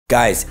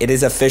Guys, it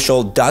is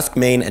official.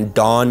 Duskmane and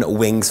Dawn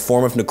Wings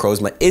form of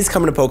Necrozma is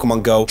coming to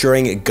Pokemon Go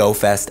during Go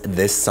Fest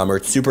this summer.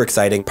 It's super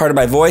exciting. Pardon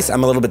my voice,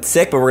 I'm a little bit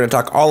sick, but we're gonna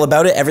talk all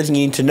about it. Everything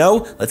you need to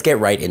know. Let's get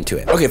right into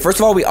it. Okay, first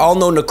of all, we all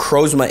know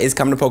Necrozma is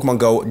coming to Pokemon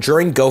Go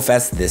during Go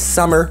Fest this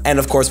summer. And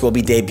of course, we'll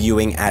be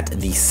debuting at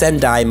the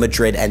Sendai,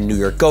 Madrid, and New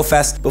York Go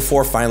Fest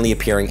before finally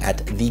appearing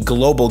at the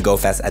Global Go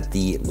Fest at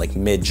the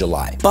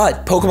mid-July.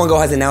 But Pokemon Go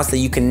has announced that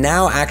you can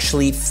now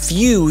actually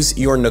fuse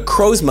your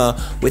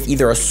Necrozma with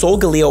either a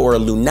Solgaleo or a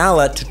Lunala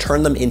to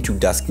turn them into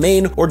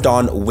Duskmane or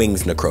Dawn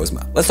Wings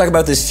Necrozma. Let's talk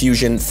about this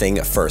fusion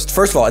thing first.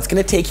 First of all, it's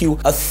going to take you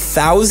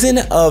 1,000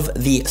 of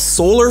the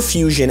solar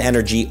fusion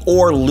energy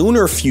or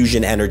lunar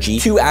fusion energy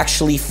to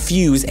actually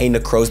fuse a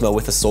Necrozma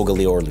with a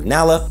Solgaleo or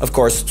Lunala. Of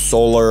course,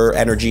 solar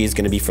energy is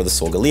going to be for the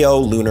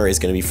Solgaleo, lunar is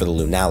going to be for the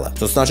Lunala.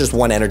 So it's not just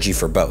one energy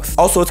for both.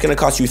 Also, it's going to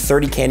cost you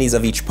 30 candies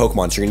of each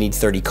Pokemon. So you're going to need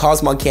 30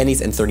 Cosmog candies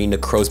and 30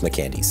 Necrozma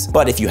candies.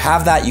 But if you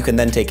have that, you can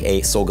then take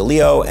a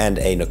Solgaleo and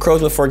a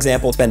Necrozma, for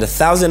example, spend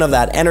 1,000 of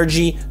that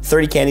energy,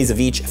 30 candies of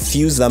each,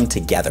 fuse them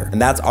together.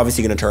 And that's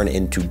obviously going to turn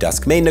into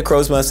Duskmane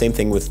Necrozma, same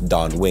thing with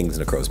Dawn Wings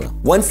Necrozma.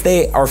 Once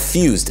they are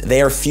fused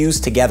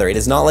together. It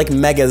is not like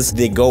Megas,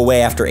 they go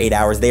away after 8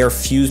 hours. They are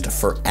fused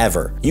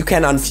forever. You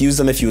can unfuse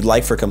them if you would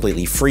like for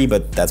completely free,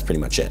 but that's pretty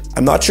much it.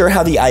 I'm not sure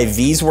how the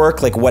IVs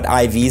work, like what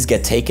IVs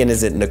get taken.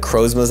 Is it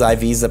Necrozma's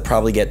IVs that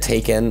probably get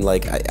taken?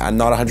 Like, I'm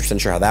not 100%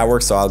 sure how that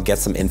works, so I'll get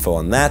some info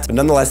on that. But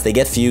nonetheless, they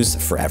get fused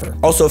forever.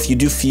 Also, if you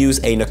do fuse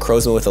a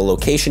Necrozma with a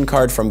location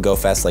card from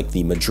GoFest, like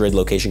the Madrid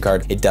location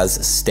card, it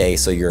does stay,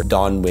 so your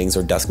Dawn Wings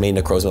or Duskmane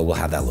Necrozma will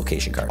have that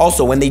location card.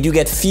 Also, when they do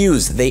get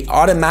fused, they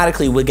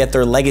automatically will get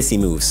their legacy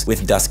moves,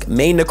 with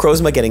Duskmane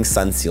Necrozma getting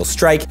Sunseal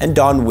Strike and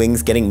Dawn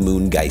Wings getting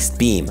Moongeist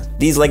Beam.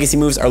 These legacy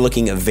moves are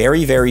looking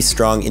very, very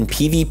strong. In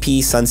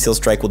PvP, Sunseal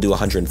Strike will do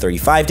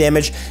 135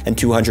 damage and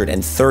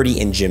 230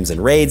 in gyms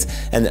and raids,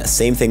 and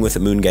same thing with the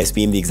Moongeist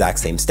Beam, the exact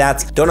same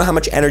stats. Don't know how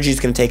much energy it's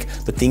going to take,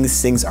 but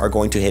these things are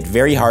going to hit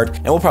very hard,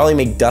 and will probably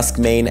make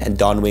Duskmane and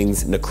Dawn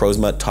Wings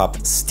Necrozma top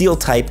Steel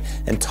type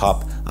and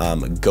top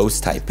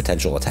Ghost type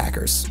potential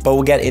attackers. But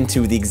we'll get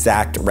into the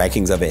exact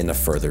rankings of it in a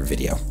further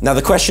video. Now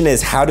the question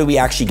is, how do we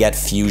actually get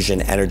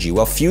fusion energy?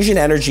 Well, fusion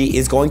energy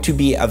is going to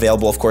be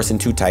available, of course, in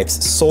two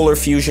types, solar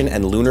fusion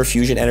and lunar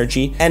fusion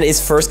energy, and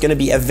is first going to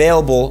be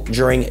available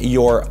during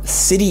your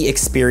city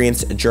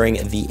experience during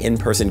the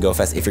in-person Go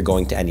Fest if you're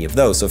going to any of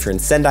those. So if you're in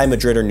Sendai,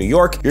 Madrid, or New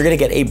York, you're going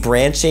to get a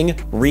branching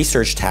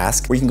research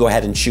task where you can go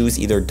ahead and choose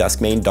either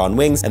Duskmane, Dawn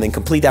Wings, and then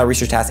complete that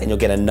research task, and you'll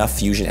get enough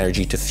fusion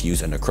energy to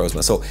fuse a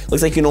Necrozma. So it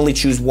looks like you can only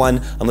choose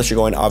one unless you're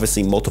going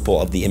obviously multiple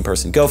of the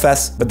in-person Go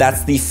Fest, but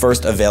that's the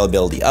first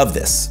availability of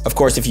this. Of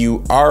course, if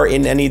you are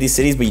in any of these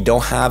cities but you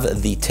don't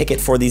have the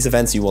ticket for these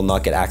events, you will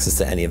not get access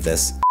to any of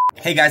this.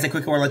 Hey guys, I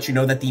quickly want to let you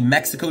know that the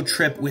Mexico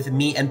trip with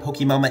me and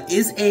Pokemama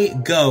is a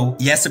go.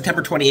 Yes,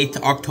 September 28th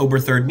to October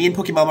 3rd. Me and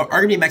Pokemama are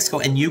going to be in Mexico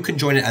and you can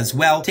join it as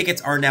well. Tickets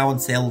are now on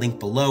sale, link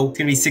below. It's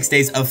going to be 6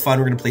 days of fun.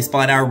 We're going to play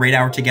Spot Hour, Raid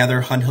Hour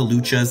together, hunt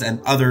haluchas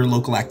and other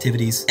local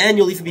activities. And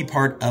you'll even be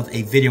part of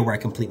a video where I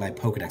complete my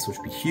Pokedex, which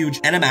would be huge.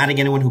 And I'm adding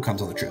anyone who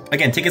comes on the trip.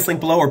 Again, tickets link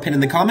below or pinned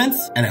in the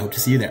comments, and I hope to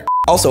see you there.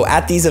 Also,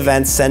 at these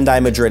events,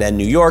 Sendai, Madrid, and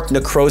New York,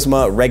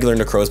 Necrozma, regular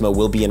Necrozma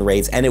will be in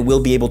raids, and it will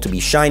be able to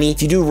be shiny.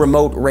 If you do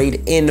remote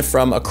raid in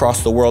from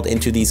across the world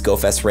into these Go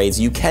Fest raids,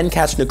 you can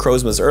catch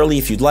Necrozmas early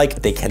if you'd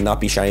like. They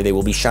cannot be shiny. They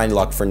will be shiny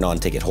locked for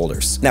non-ticket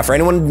holders. Now, for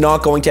anyone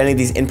not going to any of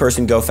these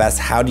in-person Go Fests,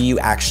 how do you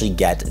actually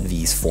get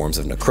these forms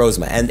of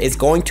Necrozma? And it's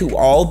going to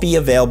all be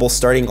available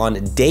starting on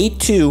day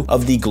 2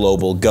 of the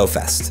Global Go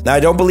Fest. Now, I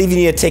don't believe you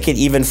need a ticket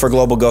even for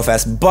Global Go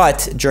Fest,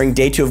 but during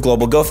day 2 of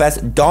Global Go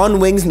Fest, Dawn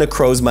Wings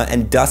Necrozma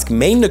and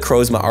Duskmane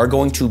Necrozma are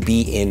going to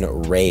be in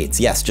raids.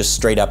 Yes, just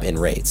straight up in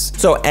raids.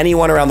 So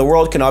anyone around the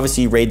world can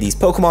obviously raid these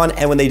Pokemon,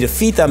 and when they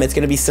defeat them, it's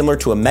going to be similar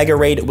to a Mega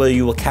Raid where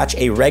you will catch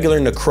a regular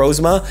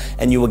Necrozma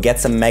and you will get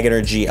some Mega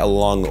Energy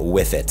along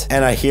with it.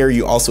 And I hear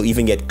you also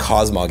even get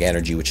Cosmog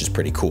Energy, which is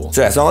pretty cool.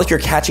 So yeah, it's not like you're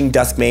catching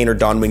Duskmane or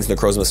Dawn Wings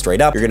Necrozma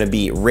straight up. You're going to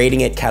be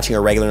raiding it, catching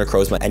a regular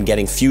Necrozma, and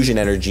getting fusion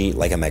energy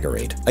like a Mega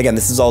Raid. Again,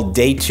 this is all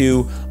day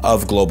 2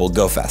 of Global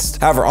Go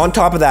Fest. However, on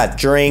top of that,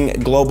 during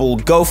Global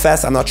Go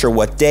Fest, I'm not sure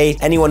what day,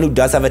 anyone who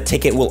does have a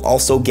ticket will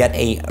also get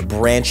a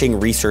branching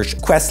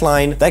research quest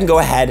line that can go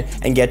ahead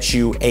and get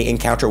you a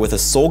encounter with a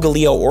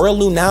Solgaleo or a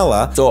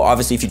Lunala. So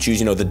obviously if you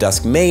choose, the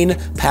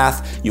Duskmane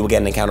path, you will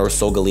get an encounter with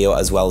Solgaleo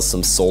as well as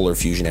some solar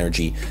fusion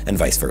energy and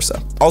vice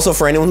versa. Also,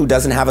 for anyone who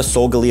doesn't have a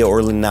Solgaleo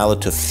or Lunala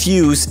to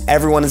fuse,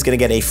 everyone is going to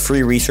get a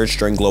free research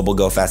during Global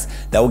Go Fest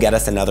that will get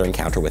us another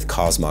encounter with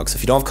Cosmog. So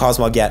if you don't have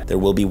Cosmog yet, there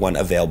will be one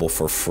available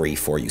for free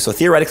for you. So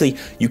theoretically,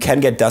 you can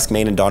get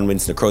Duskmane and Dawn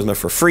Wings Necrozma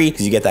for free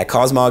because you get that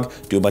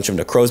Cosmog, do a bunch of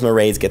Necrozma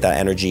raids, get that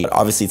energy. But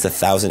obviously it's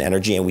 1,000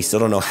 energy and we still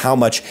don't know how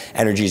much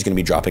energy is going to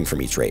be dropping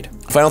from each raid.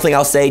 Final thing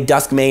I'll say,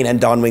 Duskmane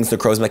and Dawn Wings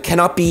Necrozma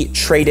cannot be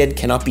traded,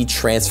 cannot be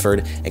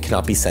transferred, and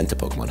cannot be sent to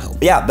Pokemon Home.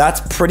 But yeah,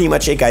 that's pretty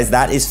much it, guys.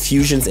 That is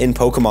fusions in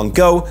Pokemon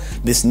Go,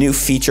 this new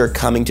feature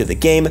coming to the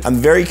game. I'm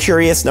very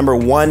curious, number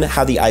one,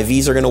 how the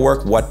IVs are going to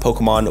work, what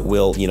Pokemon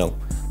will,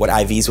 what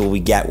IVs will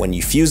we get when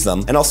you fuse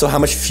them, and also how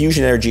much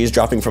fusion energy is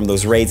dropping from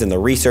those raids and the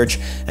research,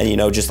 and you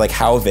know, just like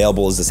how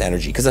available is this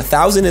energy? Because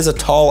 1,000 is a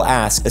tall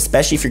ask,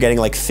 especially if you're getting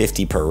like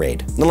 50 per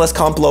raid. Nonetheless,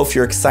 comment below if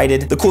you're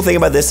excited. The cool thing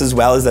about this as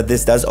well is that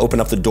this does open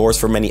up the doors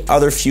for many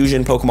other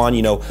fusion Pokemon,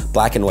 you know,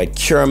 Black and White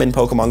Kyurem in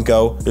Pokemon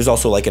Go. There's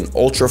also like an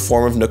ultra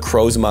form of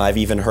necrozma I've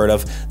even heard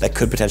of that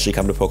could potentially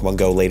come to Pokemon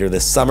Go later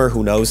this summer,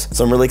 who knows?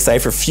 So I'm really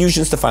excited for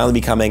fusions to finally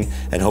be coming,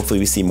 and hopefully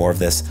we see more of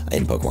this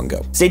in Pokemon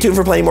Go. Stay tuned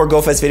for plenty more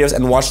GoFest videos,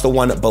 and watch the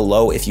one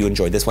below. If you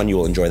enjoyed this one, you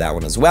will enjoy that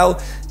one as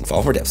well. And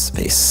follow for tips.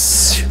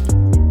 Peace.